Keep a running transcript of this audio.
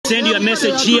Send your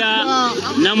message here.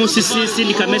 Namusisi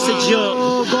sindika message yo.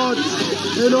 Oh God.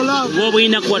 Wowe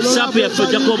ina kwa WhatsApp ya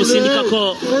fojako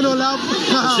busindikako.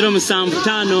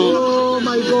 075. Oh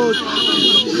my God.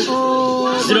 Oh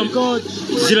my God.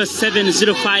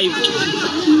 0705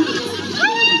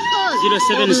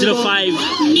 0705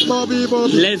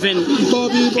 11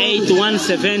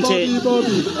 8170.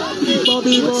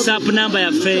 WhatsApp number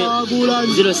ya fe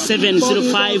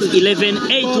 0705 11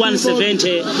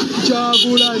 8170.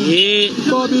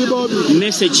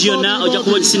 Message yona oja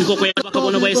kuba kisindiko kwa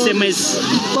bakabono bwa SMS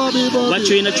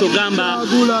bacho ina chogamba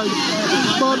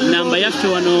namba yaffe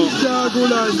wano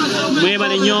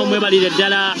mwebale nnyo mwebalire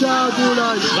ddala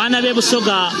baana b'e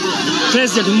Busoga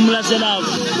President Mumulaze Love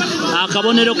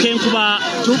akabonero k'enkuba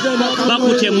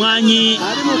bakute mwanyi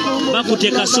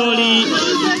bakute kasoli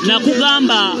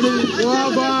nakugamba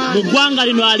mu ggwanga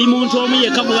lino ali muntu omu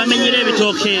yekka gwe bamenyera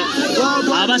ebitooke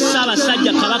abassa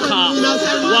abasajja kabaka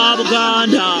wa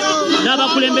Buganda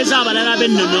n'abakulembeze abalala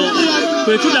b'ennono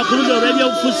kwe tudda ku ludda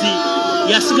olw'ebyobufuzi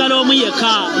yasigala omu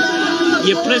yekka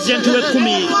ye President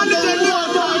w'ekkumi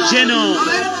General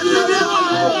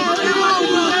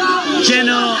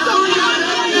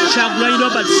Chagulai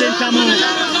Robert Sentamu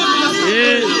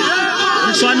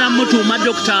Nswana Mutuma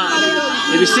Doctor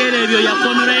ebiseera ebyo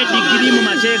yakonola degree mu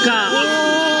mateeka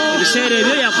ebiseera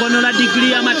ebyo yakonola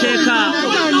degree y'amateeka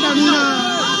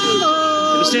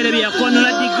ebiseera ebyo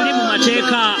yakonola degree mu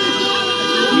mateeka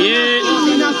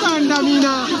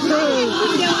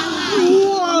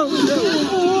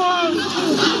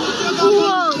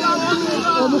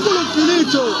omukulu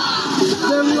Kilito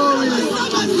Bengowi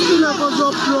Sinakozo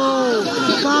Pro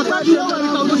kakati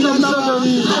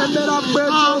yakawulizani endera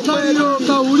beto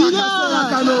kawulira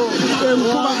kano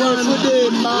enkuba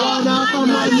kwefudemba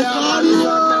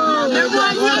wanakamanyikaliyo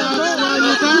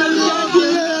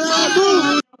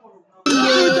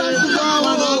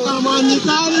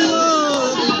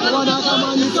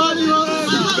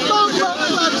wanakamanyikaliyo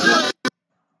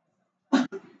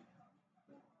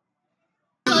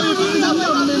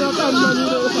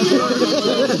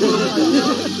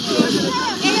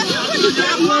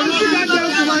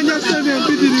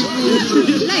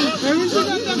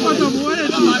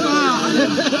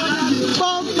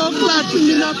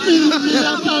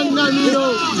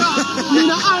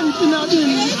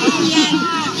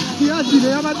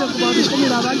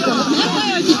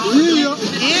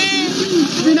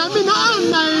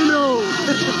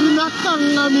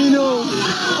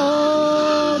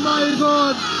oh my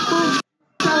God.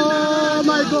 Oh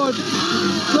my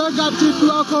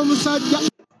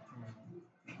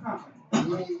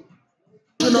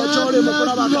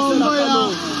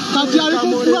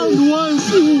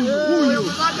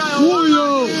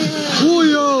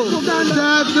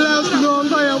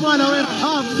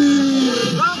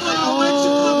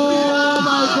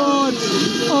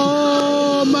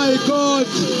Oh my God.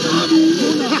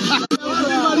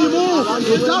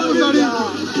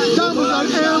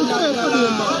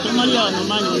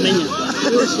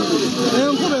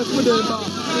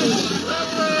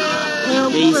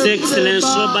 His Excellency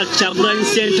Robert Chagulai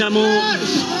Sentamu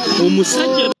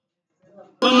omusajja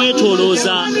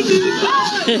bamwetolooza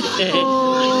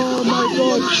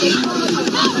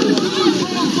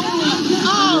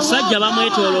omusajja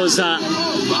bamwetolooza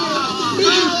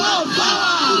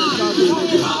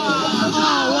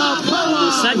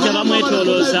omusajja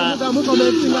bamwetolooza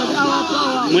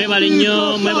mwebale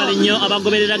nnyo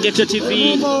abagoberera Ghetto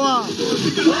TV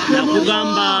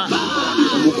nakugamba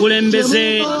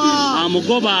mukulembeze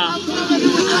amugoba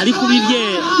ali ku bibye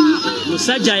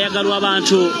musajja ayagalwa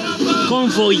abantu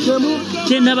convoy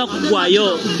tenaba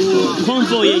kugwayo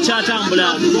convoy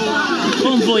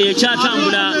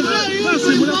ekyatambula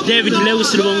David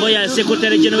Lewis Rubongoya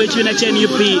Secretary General w'ekibiina kya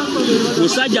NUP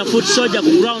musajja foot soldier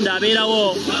ku ground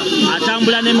abeerawo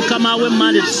atambula ne mukama we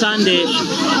Monday to Sunday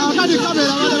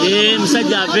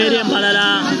musajja aveera embalala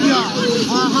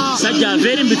musajja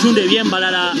aveera ebitundu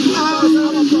eby'embalala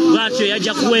bwatyo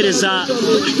yajja kuweereza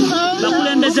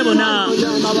bakulembeze bona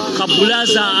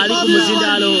Kabulaza ali ku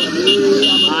muzindaalo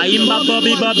ayimba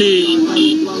Bobi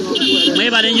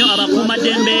mwebale nnyo abakuuma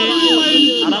ddembe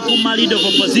abakuuma leader of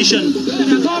opposition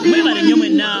mwebale nnyo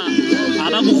mwenna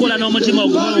abagukola n'omutima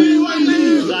ogumu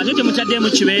ng'ate temutadde mu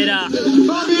kibeera.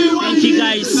 Thank you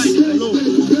guys.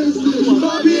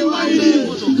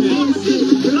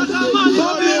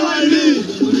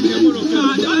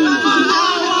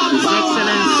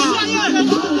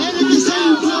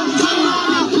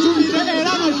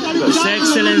 His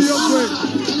Excellency.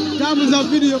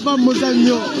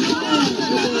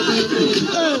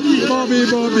 Bobi.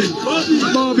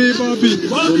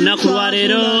 Lunaku lwa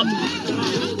leero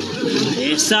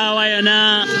Esawa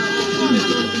yona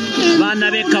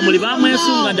bana beka muli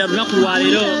bamwesunga dda lunaku lwa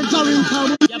leero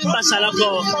yabasalako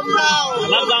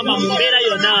bagamba mu mbeera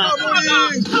yona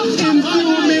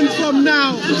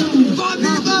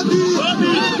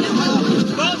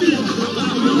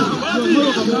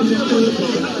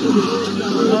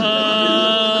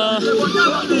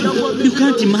you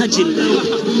can't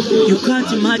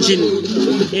imagine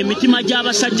emitima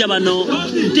gy'abasajja bano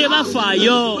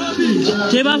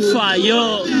tebafaayo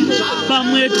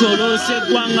bamwetoloose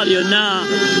eggwanga lyonna.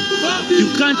 You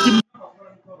can't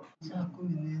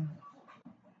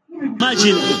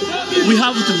imagine we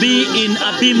have to be in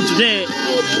a beam today.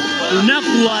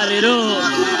 Lunaku lwa leero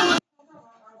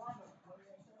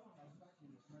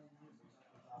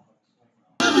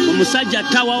omusajja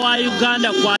tawa wa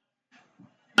Uganda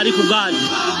kwali ku gaali.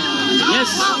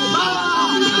 Yes,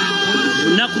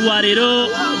 lunaku lwa leero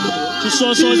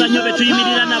tusoosooza nnyo be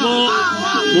tuyimirira nabo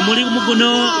mu mulimu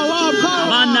guno,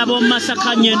 abaana b'omu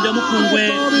Masaka, Nyendo,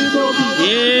 Mukungwe.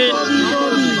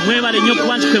 Mwebale nnyo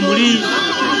kuba nti kwe muli.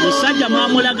 Omusajja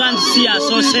mwamulaga nti si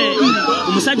yasoose,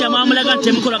 omusajja mwamulaga nti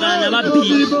temukolagana na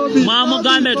babbi,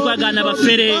 mwamugambe tukolagana na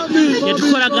bafere,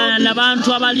 tetukolagana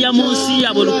n'abantu abalya mu nsi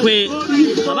ya bulukwe.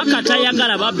 Kabaka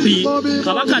tayagala babbi,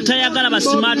 kabaka tayagala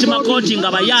basimaati makooti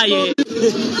nga bayaaye.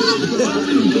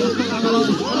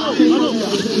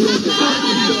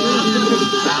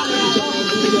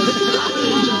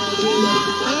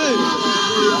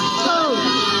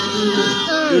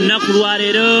 Lunaku lwa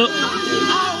leero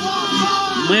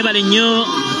mwebale nnyo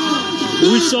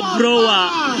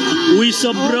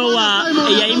whistleblower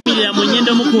eyayimirira mu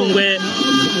Nyendo Mukungwe,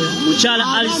 mukyala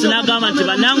Alice n'agamba nti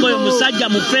banange oyo musajja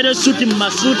mufere suti mu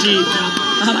masuuti,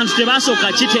 abantu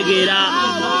tebasooka kitegeera,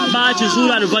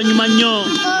 bakizuula luvannyuma nnyo.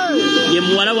 Ye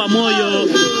muwala wa mwoyo,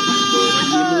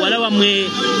 ye muwala wamwe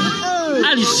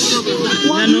Alice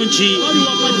Nanungi,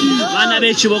 baana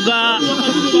b'ekiboga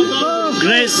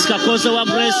Grace Kakoza wa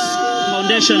Grace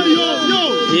Foundation,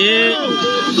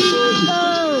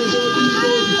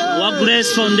 wa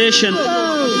Grace Foundation,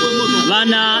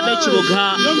 baana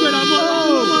b'ekiboga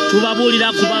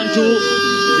tubabuulira ku bantu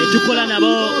betukola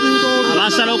nabo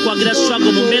abasala okwagira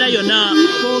struggle mu mbeera yonna,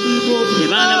 ne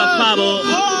baana bafaabo.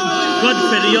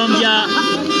 Godfrey Yombya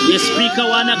ye speaker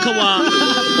wa Nakawa,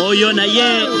 oyo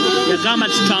naye yagamba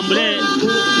tutambule.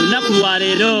 Lunaku lwa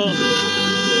leero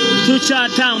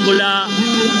tukyatambula.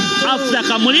 After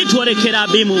Kamuli twolekera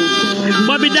abimu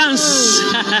Bobi dance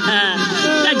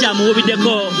yajja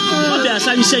muwubiddeko. Bobi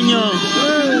asanyuse nnyo,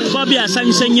 Bobi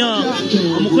asanyuse nnyo,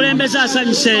 omukulembeze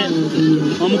asanyuse,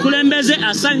 omukulembeze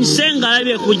asanyuse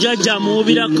ng'alabye kujjajja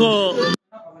muwubirako.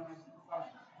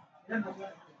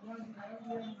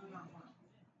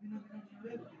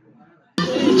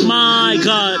 My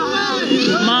God,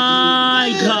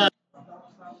 my God.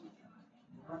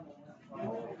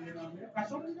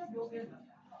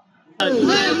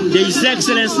 His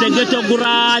Excellency the Ghetto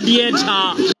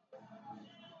Gladiator.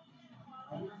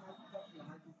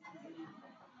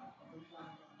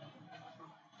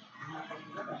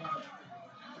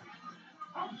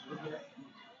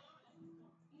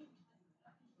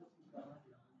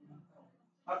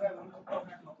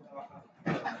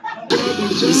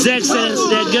 His Excellency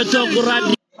the Ghetto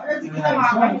Gladiator.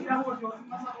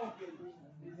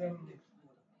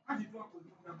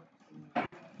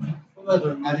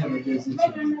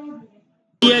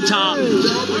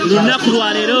 Lunaku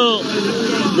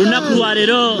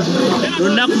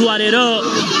lwa leero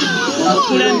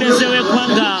omukulembeze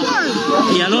w'eggwanga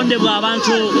yalondebwa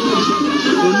abantu.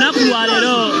 Lunaku lwa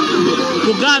leero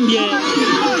tugambye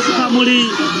Kamuli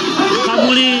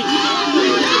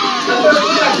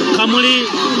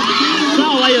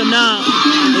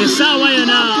esaawa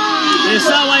yonna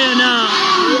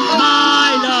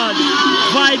my Lord,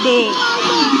 Bible.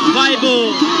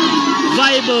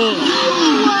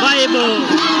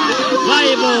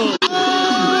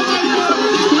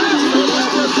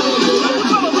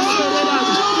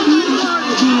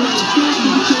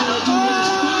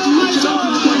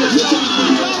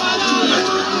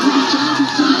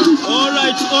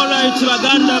 All right,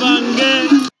 baganda bange.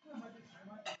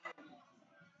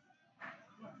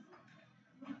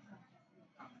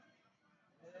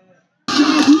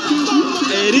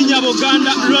 Erinya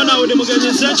Buganda Ronald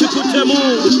Mugenyize kikuttemu.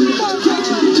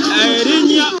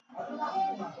 Erinya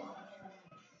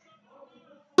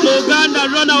Buganda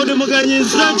Ronald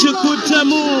Mugenyize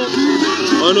kikuttemu.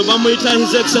 Ono bamuyita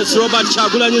His Excellency Robert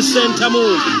Kyagulanyi Ssentamu.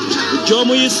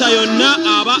 Gy'omuyisa yonna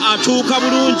aba atuuka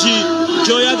bulungi,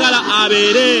 gy'oyagala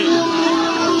abeere.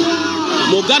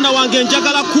 Muganda wange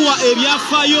njagala kuwa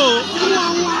ebyafaayo.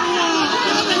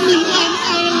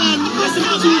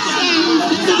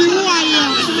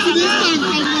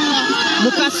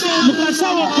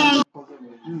 mukasawo kange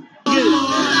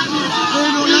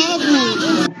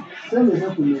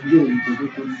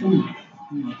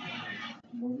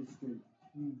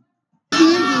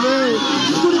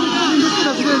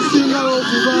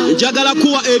njagala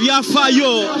kuwa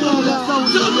ebyafaayo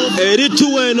eri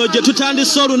tuweno gye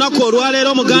tutandise olunaku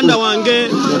olwaleero muganda wange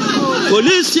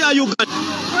poliisi ya Uganda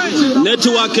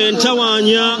netiwaaka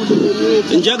entawaanya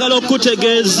njagala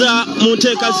okutegeeza mu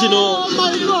nteeka zino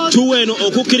tuweno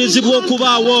okukkirizibwa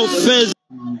okubaawo feezi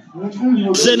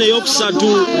zene yokusatu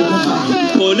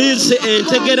poliisi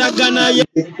entegeragana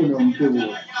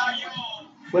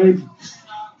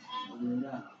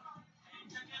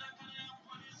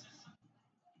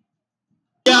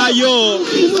yayo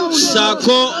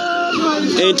sako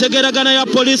entegeragana ya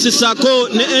poliisi sako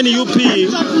ne NUP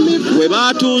we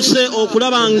batuuse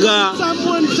okulaba nga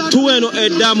tuweno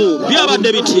eddamu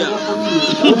byabadde bitya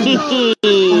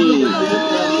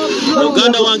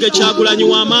Uganda wange Kyagulanyi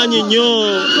w'amaanyi nnyo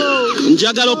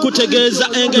njagala okutegeeza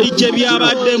engeri gye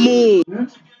byabaddemu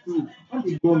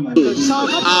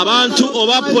abantu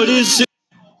oba poliisi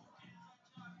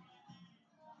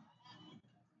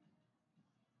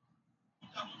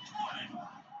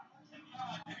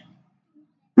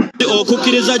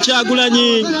okukkiriza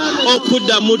Kyagulanyi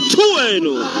okudda mu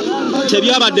tuweno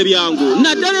tebyabadde byangu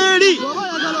naddala eri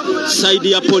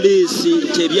saidi ya poliisi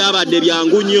tebyabadde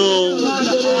byangu nnyo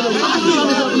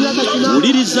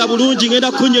wuliriza bulungi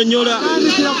ngenda kunnyonnyola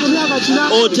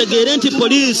otegeere nti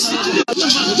poliisi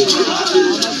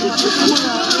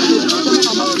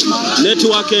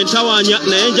netiwaaka entawaanya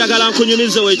naye njagala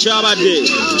nkunyumize wekyabadde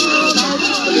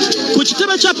ku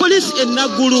kitebe kya poliisi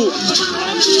enaggulu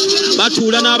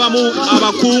batuula n'abamu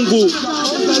abakungu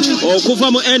okuva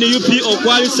mu NUP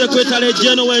okwali sekretale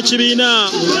jeno w'ekibiina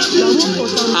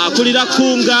akulira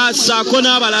kunga saako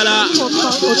n'abalala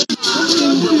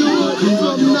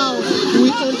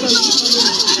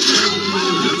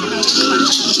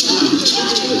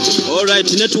alright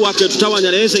network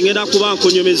tutawanya naye nze ngenda kuba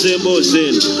nkunyumiza emboozi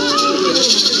eno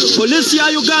poliisi ya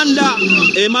Uganda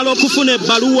emala okufuna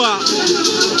ebbaluwa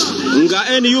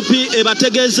nga NUP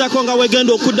ebategeezako nga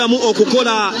wegenda okuddamu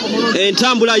okukola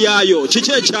entambula yaayo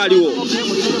kiki ekyaliwo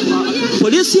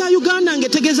poliisi ya Uganda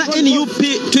ng'etegeeza NUP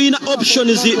tuyina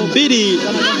options bbiri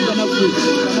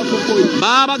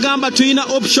babagamba tuyina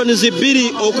options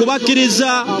bbiri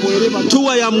okubakkiriza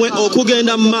tuwa yammwe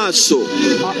okugenda mu maaso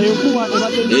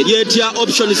eryetya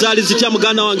options zaali zitya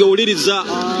muganda wange wuliriza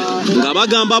nga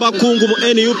bagamba abakungu mu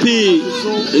NUP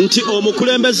nti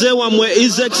omukulembeze wammwe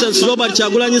His Excellency Robert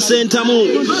Kyagulanyi Ssentamu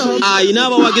ayina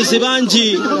abawagizi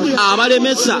bangi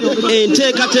abalemesa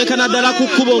enteekateeka naddala ku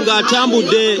kkubo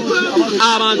ng'atambudde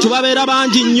abantu babeera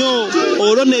bangi nnyo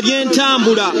olwo ne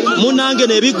byentambula munange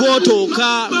ne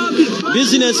bigotooka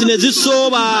bizinesi ne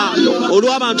zisooba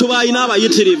olw'abantu bayina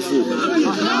abayitirivu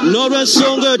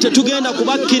n'olw'ensonga eyo tetugenda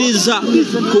kubakkiriza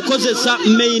kukozesa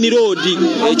main road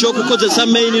ekyokukozesa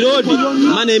main road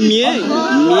mane mye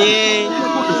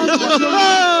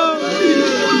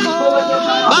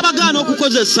babagaana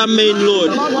okukozesa main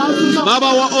road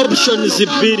babawa options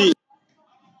bbiri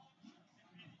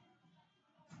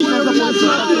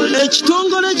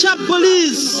ekitongole kya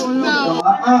poliisi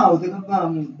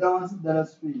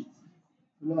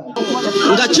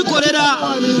nga kikolera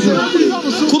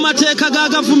ku mateeka ga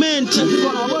gavumenti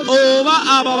oba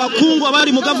abo abakungu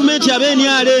abali mu gavumenti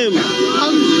ab'NRM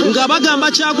nga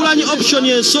bagamba Kyagulanyi option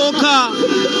esooka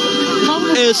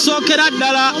esookera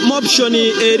ddala mu option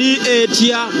eri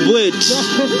etya bweti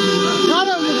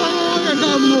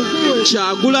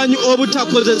Kyagulanyi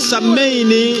obutakozesa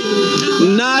main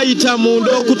n'ayita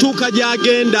munda okutuuka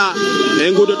gy'agenda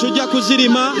enguudo tujja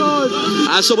kuzirima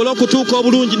asobole okutuuka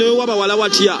obulungi newe waba wala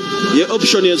watya ye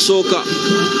option esooka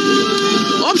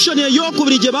option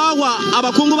ey'okubiri gye baawa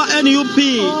abakungu ba NUP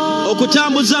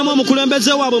okutambuzaamu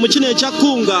omukulembeze waabwe mu kino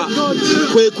ekyakkunga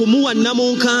kwe kumuwa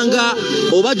namunkanga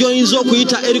oba gy'oyinza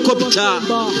okuyita helicopter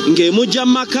ng'emujja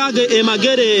mu maka ge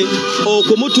emagere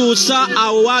okumutuusa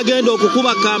awo waagenda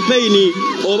okukuba kampeyini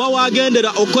oba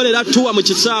waagendera okukolera tuwa mu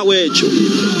kisaawe ekyo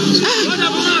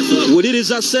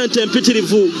wuliriza ssente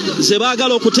empitirivu ze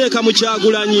baagala okuteeka mu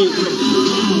Kyagulanyi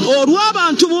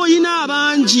olw'abantu b'oyina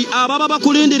abangi ababa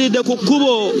bakulindiridde ku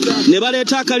kkubo ne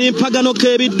baleeta akalimpagano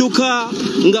k'ebidduka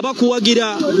nga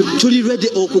bakuwagira tuli ready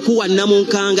okukuwa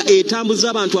namunkanga etambuza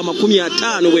abantu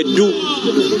 50 weddu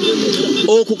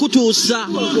okukutuusa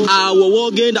awo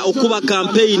wogenda okuba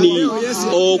campaign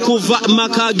okuva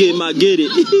makage magere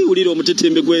ulira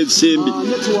omutetembe gw'ensembi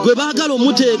gwe baagala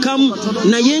omuteekamu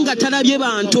naye nga talabye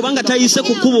bantu banga tayise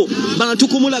ku kkubo bantu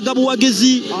kumulaga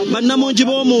buwagizi bannamungi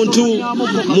b'omuntu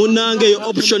munnange eyo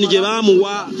option gye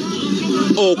baamuwa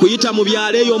okuyita mu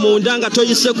byalo eyo munda nga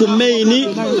toyise ku main.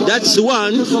 That's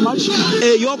one.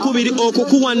 Eyokubiri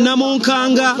okukuwa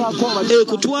namunkanga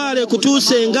ekutwale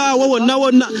kutuuse ngaawo wonna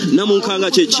wonna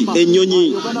namunkanga kyeki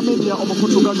ennyonyi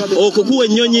okukuwa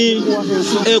ennyonyi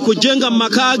ekujenga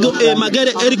makago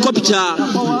magere helicopter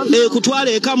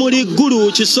ekutwale ekamuli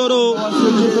ggulu kisoro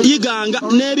iganga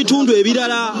n'ebitundu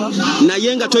ebirala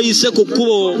naye nga toyise ku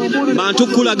kkubo bantu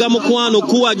kulaga mukwano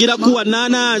kuwagira kuwa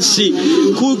nanasi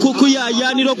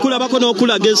kuyayanira okulabako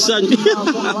n'okulaga essanyu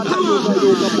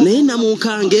naye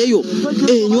namunkanga eyo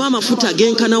enywa amafuta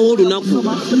genkanawo olunaku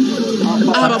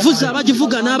abavuzi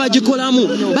abagivuga n'abagikolamu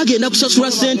bagenda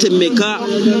kusasula ssente mmeka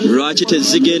lwaki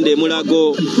tezigenda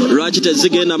emulago lwaki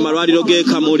tezigenda mu malwaliro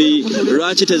g'ekamuli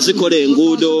lwaki tezikola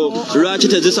enguudo lwaki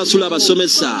tezisasula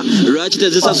abasomesa lwaki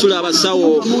tezisasula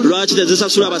abasawo lwaki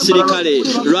tezisasula abasirikale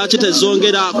lwaki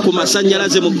tezongera ku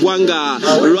masannyalaze mu ggwanga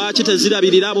lwaki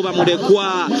tezirabirira abo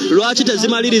bamulekwa lwaki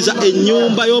tezimaliriza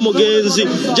ennyumba y'omugenzi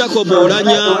Jacob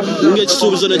Olanya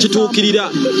ng'ekisuubizo ne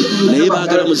kituukirira naye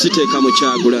baagala muziteeka mu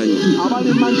Kyagulanyi.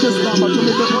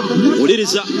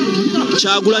 Uliriza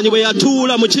Kyagulanyi bwe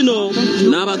yatuula mu kino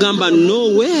n'abagamba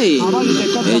no way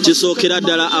ekisookera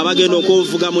ddala abagenda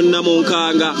okuvuga mu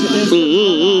namunkanga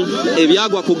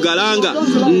ebyagwa ku galanga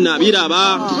nabiraba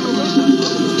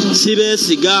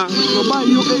sibeesiga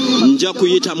nja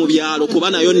kuyita mu byalo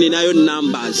kuba nayo ninayo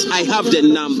numbers. I have the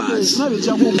numbers.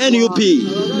 NUP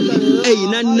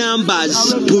eyina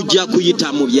numbers tujja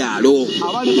kuyita mu byalo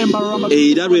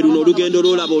era lwe luno olugendo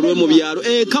lwolaba olwe mu byalo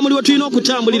kamuli we tulina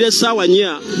okutambulira essaawa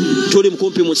 4 tuli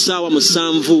mukumpi mu ssaawa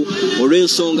 7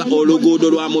 olw'ensonga oluguudo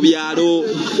lwa mu byalo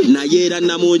naye era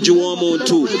namungi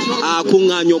w'omuntu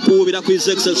akuŋŋaanya okuwubira ku His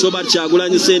Excellency Robert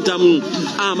Kyagulanyi Ssentamu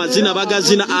amazina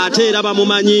bagazina ate era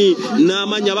bamumanyi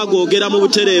n'amanya bagoogera mu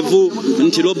butereevu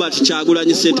nti Robert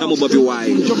Kyagulanyi Ssentamu Bobi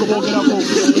Wine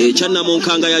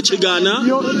ekyannamunkanga yakigaana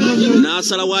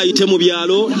n'asalawo ayite mu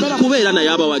byalo kubeera naye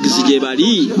abawagizi gye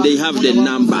bali they have the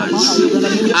numbers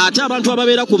ate abantu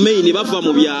ababeera ku main bava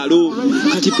mu byalo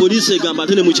kati poliisi egamba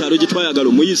ate ne mu kyalo gye twayagala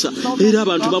omuyisa era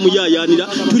abantu bamuyaayaanira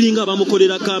tulinga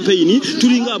abamukolera campaign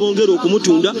tulinga abongera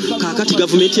okumutunda kaakati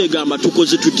gavumenti egamba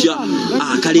tukoze tutya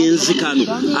akalenzi kano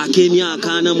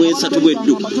ak'emyaka 43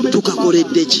 bweddu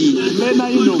tukakoledde ki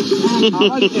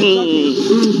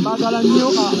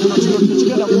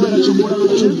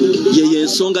yeye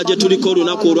ensonga gye tuliko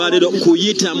olunaku olwaleero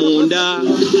kuyita munda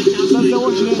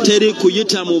teri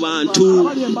kuyita mu bantu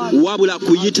wabula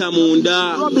kuyita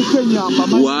munda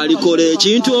walikola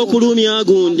ekintu okulumya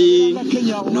gundi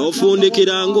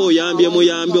n'ofundikira ng'oyambye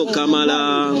muyambi okamala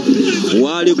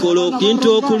walikola ekintu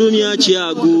okulumya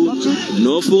kyagu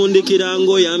n'ofundikira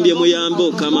ng'oyambye muyambi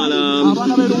okamala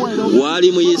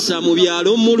wali muyisa mu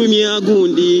byalo mulumya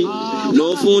gundi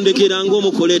n'ofundikira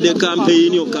ng'omukoledde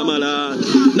campaign okamala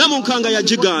namunkanga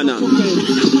yagigaana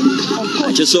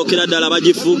akisookera ddala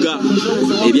bagifuga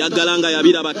ebyagalanga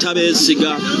yabiraba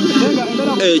tabeesiga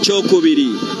ekyokubiri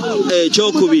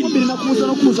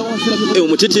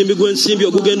omutitimbi gw'ensimbi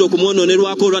ogugenda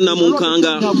okumwononerwako olwa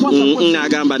namunkanga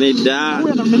agamba nedda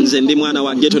nze ndi mwana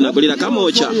wa ghetto nagulira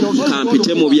kamooca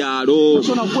kampite mu byalo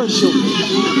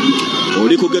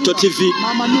oli ku Ghetto TV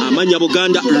amanya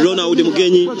Buganda Ronald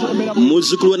Mugenyi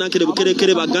muzzukulu wanankere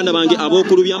bukerekere baganda bange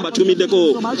ab'okulubya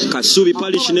mbatumiddeko Kasubi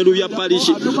parish ne Lubya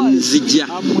parish nzija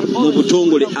mu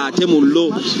butongole ate mu lo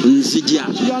nzija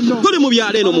tuli mu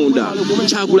byalo eno munda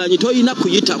Kyagulanyi toyina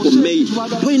kuyita ku mail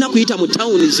toyina kuyita mu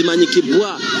town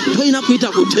zimanyikibwa toyina kuyita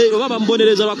ku teero baba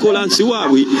mbonereza bakolansi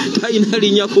waabwe tayina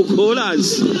linnya ku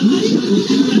kolansi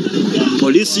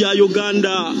Polisi ya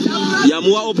Uganda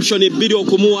yamuwa option 2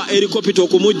 okumuwa helicopter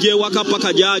okumujje waka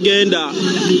paka gyagenda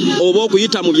oba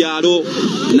okuyita mu byalo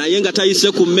naye nga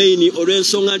tayise ku main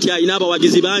olw'ensonga nti ayina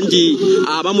abawagizi bangi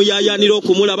abamuyaayanira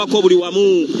okumulabako buli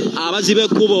wamu abazibe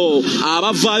ekkubo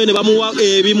abavaayo ne bamuwa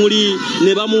ebimuli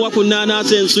ne bamuwa ku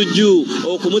nnaanaasa ensujju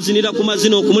okumuzinira ku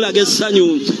mazina okumulaga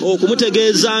essanyu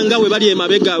okumutegeeza nga we bali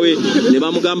emabegawe ne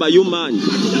bamugamba you man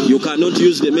you cannot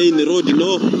use the main road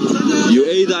no you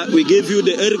either we give you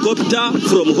the helicopter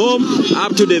from home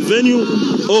up to the venue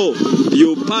or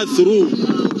you pass through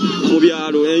mu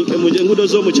byalo enguudo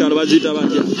z'omu kyalo baziyita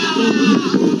batya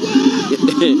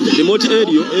remote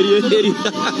area.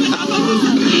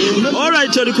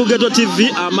 Alright, oli ku Ghetto TV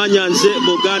amanyanze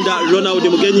Buganda Ronald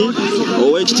Mugenyi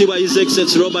owekitiibwa His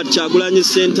Excellency Robert Kyagulanyi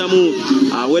Ssentamu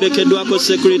awerekeddwako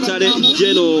Secretary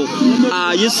General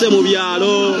ayise mu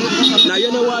byalo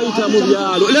naye ne waayita mu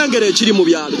byalo lengera ekiri mu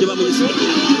byalo gye bamuyise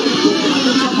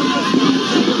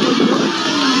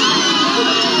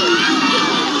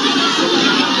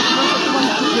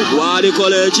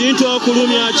walikola ekintu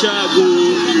okulumya Kyagu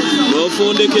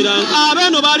n'ofundikira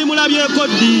abeeno baali mulabyeko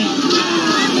ddi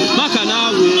maka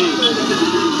naawe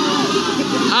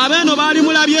abeeno baali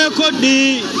mulabyeko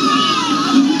ddi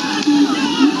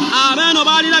abeeno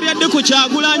baali labye ddi ku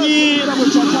Kyagulanyi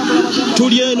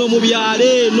tuli eno mu byalo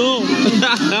eno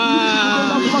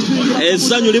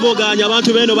essanyu liboganya abantu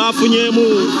beeno bafunyeemu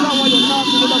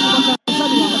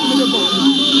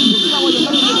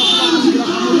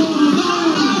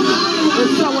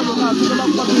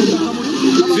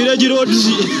Village roads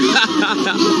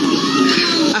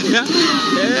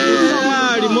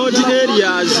remote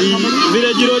areas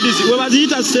village roads we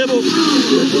baziyita sebo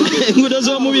enguudo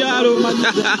z'omu byalo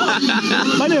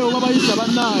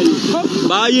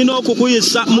bayina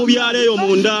okukuyisa mu byalo eyo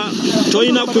munda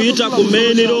toyina kuyita ku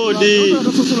main road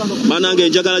banange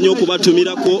njagala nnyo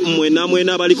okubatumirako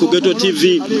mwena bali ku Ghetto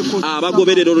TV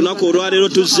abagoberera olunaku olwaleero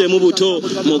tuzzeemu buto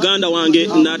muganda wange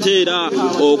nateera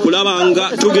okulaba nga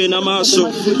tugenda maaso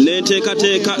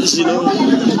n'enteekateeka zino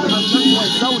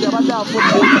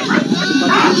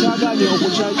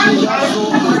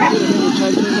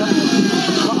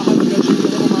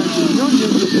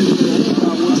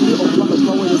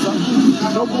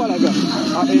n'okubalaga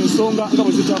ensonga nga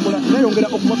bwe zitambula nayongera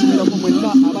okubatumirako mwenna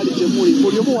abali gye muli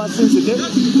buli omu wasinzidde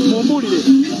mumbuulire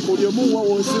buli omu wa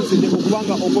wonsinzidde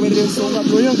okubanga ogoberera ensonga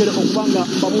tweyongere okubanga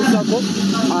babuuzako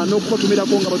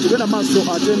n'okubatumirako nga batugenda maaso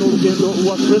ate n'olugendo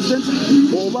lwa president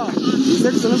oba His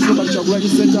Excellency Robert Kyagulanyi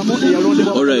Ssentamu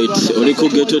eyalondebwa. Alright, oli ku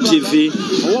Ghetto TV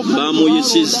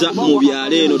bamuyisizza mu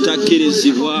byalo eno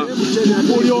takkirizibwa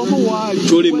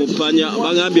tuli mu ppanya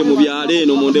bagambye mu byalo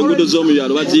eno mu enguudo z'omu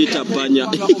byalo baziyita ppanya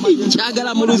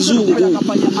nkyagala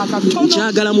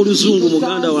mu luzungu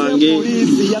muganda wange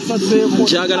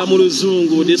nkyagala mu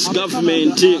luzungu this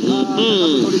government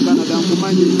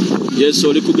yes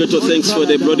oli ku Ghetto thanks for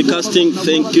the broadcasting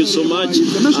thank you so much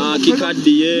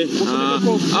kikaddiye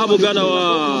abuganda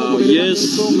wa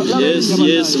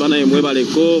yes banaye mwebale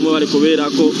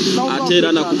kubeerako ate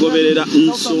era nakugoberera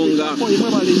nsonga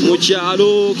mu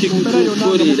kyalo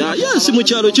kikukolera yes mu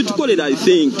kyalo kitukolera I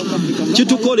think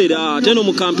kitukolera ate no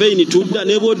mu campaign tudda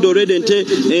ne bodde already nte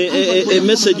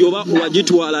message oba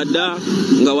wagitwala dda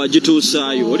nga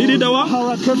wagituusaayo oliridawa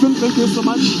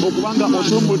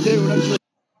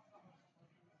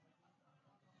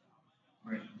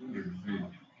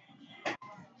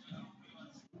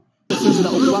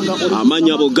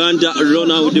amanya Buganda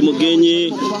Ronald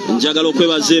Mugenyi njagala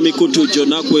okwebaza emikutu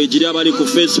gyonna kwegiri abali ku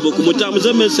Facebook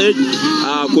mutambuze message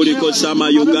kuliko Sama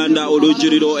Uganda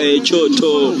olujiriro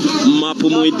ekyoto Map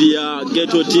Media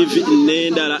Ghetto TV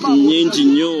n'endala nnyingi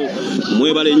nnyo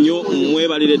mwebale nnyo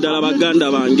mwebalire ddala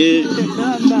baganda bange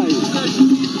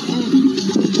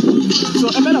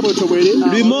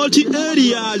remote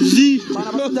areas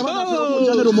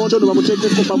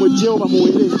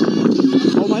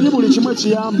omanyi buli kimu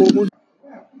ekiyamba omuntu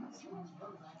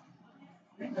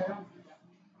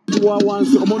wa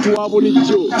wansi omuntu wa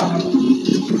bulijjo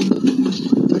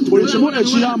buli kimu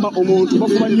ekiyamba omuntu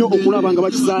bafuba nnyo okulaba nga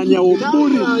bakisaanyawo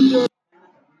buli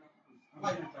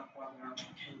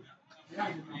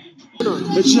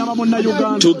ekiyamba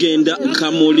munnayuganda tugenda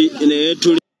Kamuli naye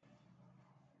tuli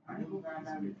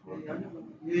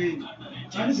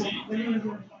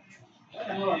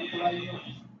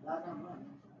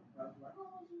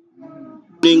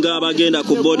tulinga abagenda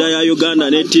ku boda ya Uganda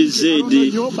ne TZ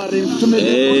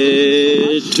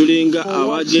tulinga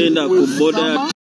abagenda ku boda ya